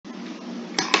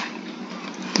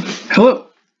Hello!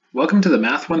 Welcome to the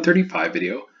Math 135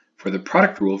 video for the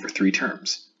product rule for three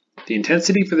terms. The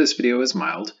intensity for this video is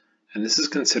mild, and this is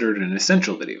considered an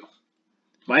essential video.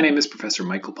 My name is Professor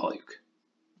Michael Polyuk.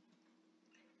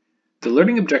 The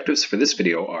learning objectives for this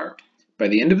video are, by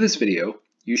the end of this video,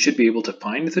 you should be able to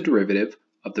find the derivative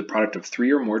of the product of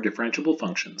three or more differentiable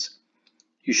functions.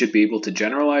 You should be able to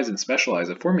generalize and specialize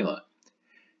a formula,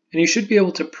 and you should be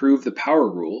able to prove the power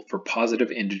rule for positive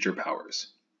integer powers.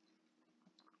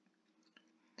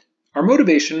 Our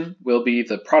motivation will be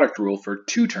the product rule for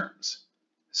two terms.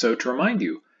 So to remind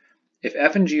you, if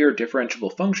f and g are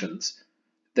differentiable functions,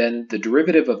 then the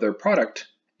derivative of their product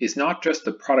is not just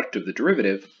the product of the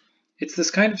derivative, it's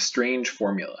this kind of strange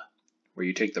formula, where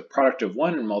you take the product of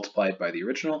one and multiply it by the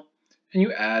original, and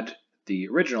you add the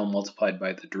original multiplied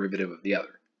by the derivative of the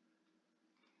other.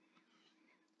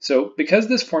 So because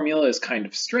this formula is kind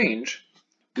of strange,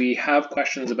 we have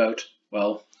questions about,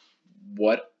 well,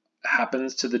 what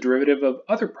happens to the derivative of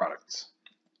other products?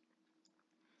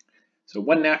 So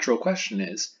one natural question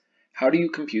is, how do you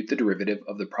compute the derivative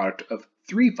of the product of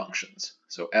three functions,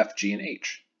 so f, g, and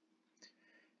h?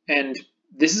 And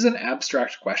this is an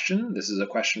abstract question. This is a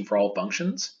question for all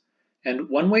functions. And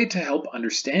one way to help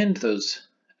understand those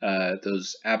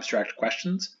abstract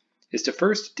questions is to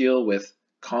first deal with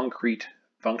concrete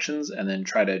functions and then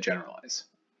try to generalize.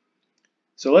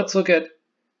 So let's look at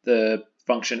the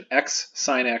function x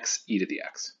sine x e to the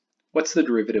x. What's the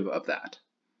derivative of that?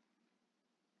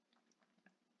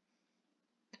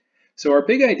 So our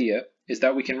big idea is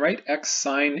that we can write x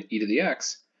sine e to the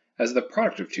x as the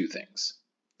product of two things.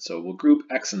 So we'll group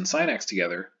x and sine x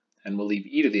together, and we'll leave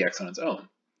e to the x on its own.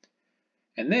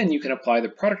 And then you can apply the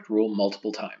product rule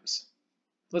multiple times.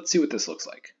 Let's see what this looks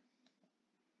like.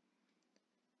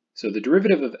 So the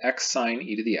derivative of x sine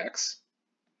e to the x,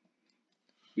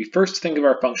 we first think of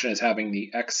our function as having the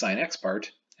x sine x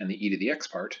part and the e to the x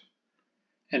part.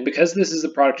 And because this is the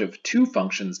product of two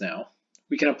functions now,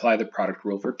 we can apply the product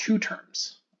rule for two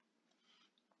terms.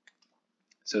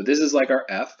 So this is like our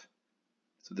f.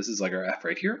 So this is like our f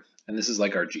right here, and this is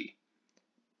like our g.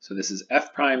 So this is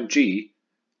f prime g,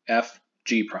 f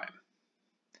g prime.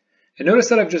 And notice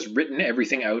that I've just written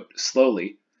everything out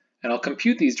slowly, and I'll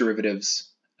compute these derivatives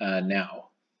now.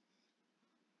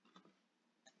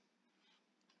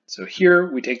 So here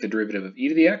we take the derivative of e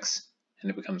to the x, and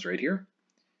it becomes right here.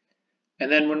 And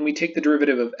then when we take the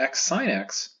derivative of x sine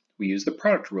x, we use the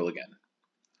product rule again.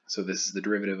 So this is the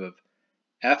derivative of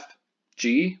f,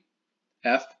 g,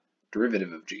 f,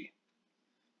 derivative of g.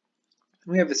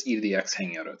 And we have this e to the x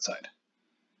hanging out outside.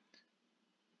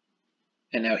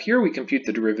 And now here we compute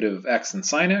the derivative of x and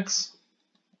sine x.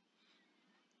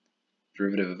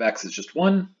 Derivative of x is just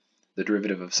 1. The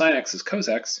derivative of sine x is cos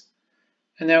x.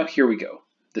 And now here we go.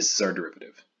 This is our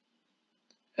derivative.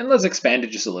 And let's expand it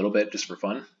just a little bit, just for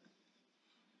fun.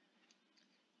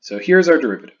 So here's our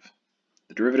derivative.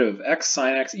 The derivative of x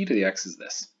sine x e to the x is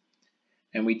this.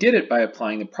 And we did it by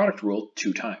applying the product rule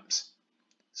two times.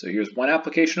 So here's one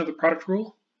application of the product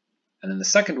rule, and then the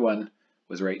second one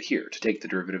was right here to take the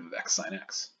derivative of x sine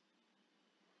x.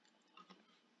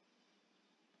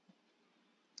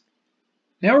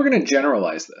 Now we're going to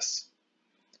generalize this.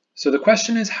 So the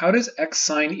question is, how does x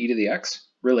sine e to the x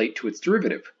relate to its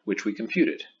derivative, which we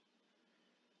computed?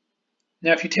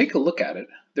 Now if you take a look at it,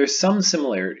 there's some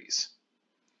similarities.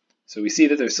 So we see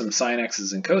that there's some sine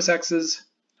x's and cos x's.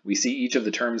 We see each of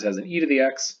the terms has an e to the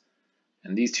x,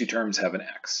 and these two terms have an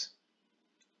x.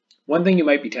 One thing you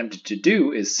might be tempted to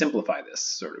do is simplify this,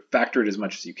 sort of factor it as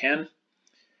much as you can.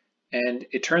 And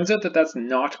it turns out that that's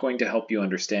not going to help you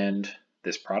understand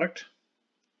this product.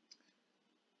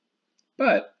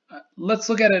 But let's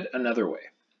look at it another way.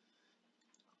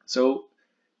 So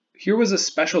here was a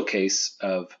special case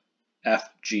of f,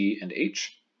 g, and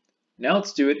h. Now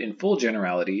let's do it in full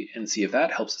generality and see if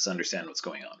that helps us understand what's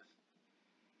going on.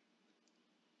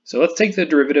 So let's take the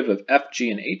derivative of f,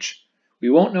 g, and h. We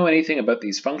won't know anything about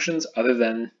these functions other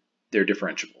than they're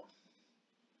differentiable.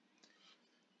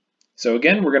 So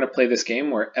again, we're going to play this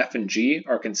game where f and g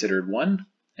are considered one,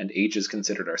 and h is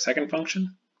considered our second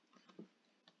function.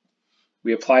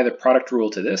 We apply the product rule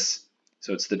to this,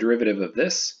 so it's the derivative of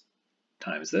this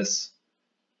times this,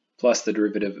 plus the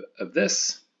derivative of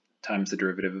this times the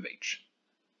derivative of h.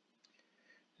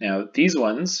 Now these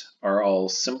ones are all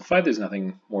simplified, there's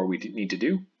nothing more we need to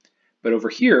do, but over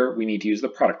here we need to use the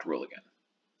product rule again.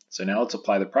 So now let's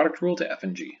apply the product rule to f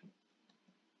and g.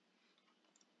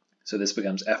 So this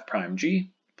becomes f prime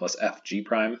g plus f g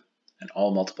prime, and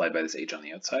all multiplied by this h on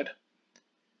the outside.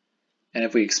 And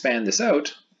if we expand this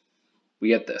out, we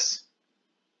get this.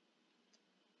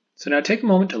 So now take a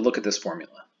moment to look at this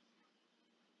formula.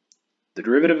 The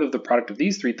derivative of the product of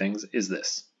these three things is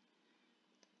this.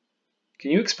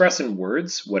 Can you express in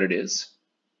words what it is,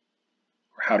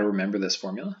 or how to remember this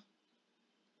formula?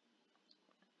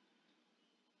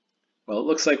 Well, it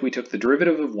looks like we took the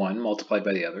derivative of one multiplied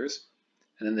by the others,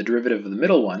 and then the derivative of the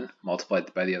middle one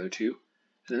multiplied by the other two,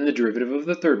 and then the derivative of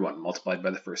the third one multiplied by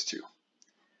the first two.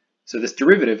 So this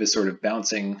derivative is sort of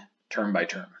bouncing term by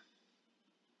term.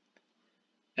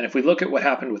 And if we look at what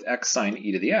happened with x sine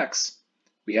e to the x,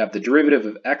 we have the derivative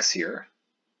of x here,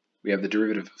 we have the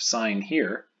derivative of sine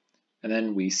here, and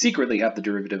then we secretly have the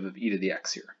derivative of e to the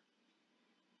x here.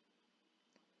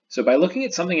 So by looking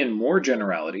at something in more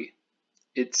generality,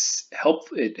 it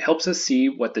helps us see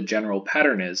what the general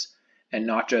pattern is and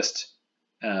not just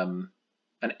an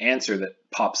answer that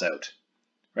pops out,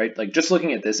 right? Like just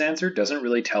looking at this answer doesn't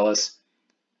really tell us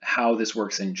how this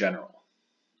works in general,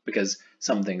 because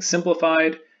something's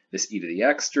simplified, this e to the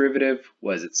x derivative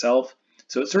was itself,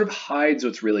 so it sort of hides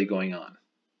what's really going on.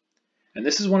 And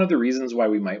this is one of the reasons why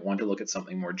we might want to look at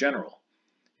something more general,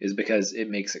 is because it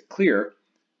makes it clear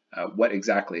what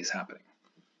exactly is happening.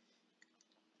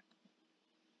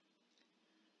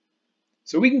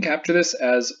 So we can capture this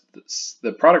as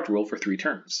the product rule for three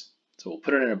terms. So we'll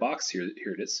put it in a box here.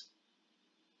 Here it is.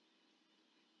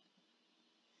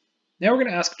 Now we're going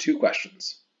to ask two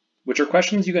questions, which are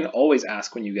questions you can always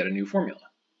ask when you get a new formula.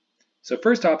 So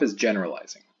first off is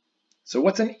generalizing. So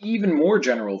what's an even more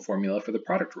general formula for the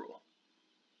product rule?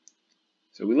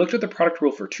 So we looked at the product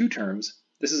rule for two terms.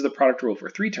 This is the product rule for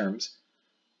three terms.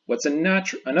 What's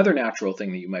another natural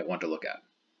thing that you might want to look at?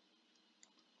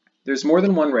 There's more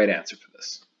than one right answer for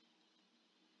this.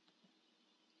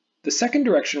 The second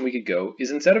direction we could go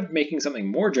is, instead of making something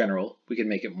more general, we could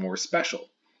make it more special.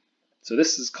 So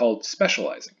this is called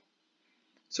specializing.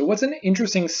 So what's an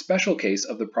interesting special case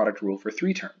of the product rule for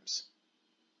three terms?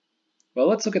 Well,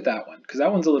 let's look at that one, because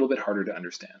that one's a little bit harder to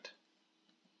understand.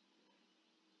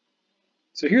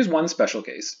 So here's one special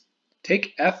case.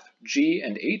 Take f, g,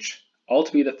 and h all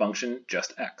to be the function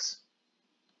just x.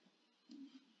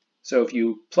 So if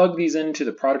you plug these into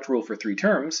the product rule for three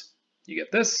terms, you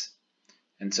get this.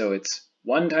 And so it's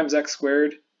 1 times x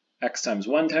squared, x times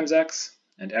 1 times x,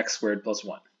 and x squared plus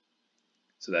 1.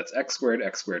 So that's x squared,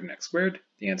 and x squared.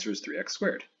 The answer is 3x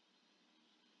squared.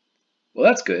 Well,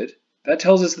 that's good. That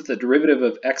tells us that the derivative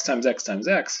of x times x times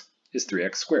x is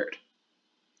 3x squared.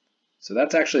 So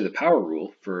that's actually the power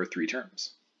rule for three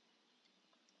terms.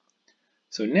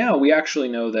 So now we actually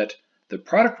know that the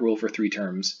product rule for three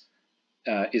terms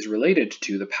is related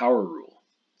to the power rule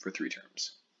for three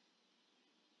terms.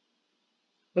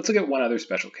 Let's look at one other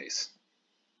special case.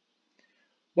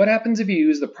 What happens if you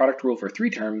use the product rule for three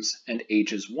terms and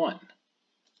h is 1?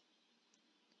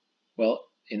 Well,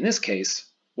 in this case,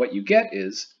 what you get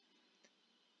is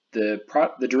the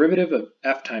derivative of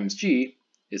f times g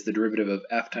is the derivative of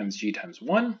f times g times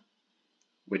 1,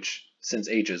 which, since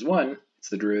h is 1, it's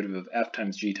the derivative of f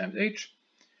times g times h.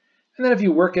 And then if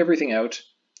you work everything out,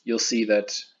 you'll see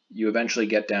that you eventually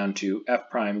get down to f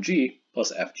prime g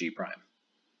plus fg prime.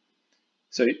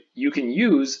 So you can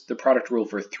use the product rule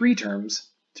for three terms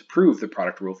to prove the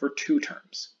product rule for two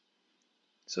terms.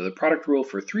 So the product rule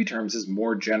for three terms is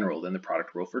more general than the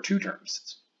product rule for two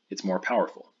terms. It's more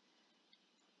powerful.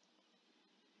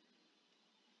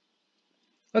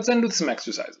 Let's end with some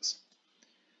exercises.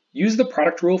 Use the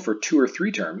product rule for two or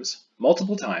three terms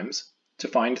multiple times to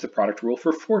find the product rule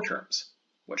for four terms.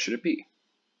 What should it be?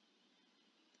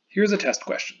 Here's a test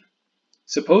question.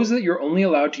 Suppose that you're only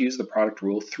allowed to use the product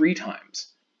rule 3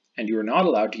 times, and you are not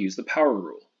allowed to use the power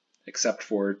rule, except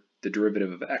for the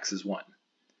derivative of x is 1.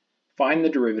 Find the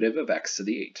derivative of x to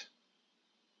the 8.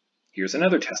 Here's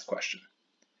another test question.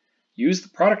 Use the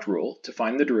product rule to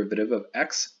find the derivative of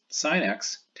x, sine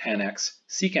x, tan x,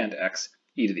 secant x,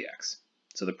 e to the x.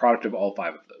 So the product of all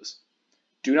 5 of those.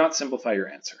 Do not simplify your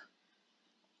answer.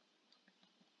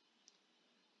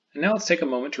 And now let's take a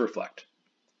moment to reflect.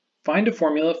 Find a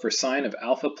formula for sine of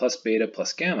alpha plus beta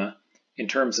plus gamma in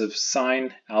terms of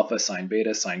sine alpha, sine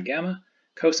beta, sine gamma,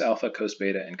 cos alpha, cos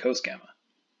beta, and cos gamma.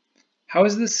 How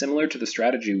is this similar to the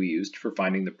strategy we used for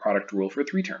finding the product rule for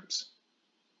 3 terms?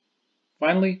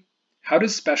 Finally, how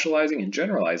does specializing and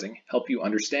generalizing help you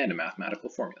understand a mathematical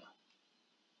formula?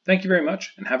 Thank you very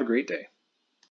much, and have a great day.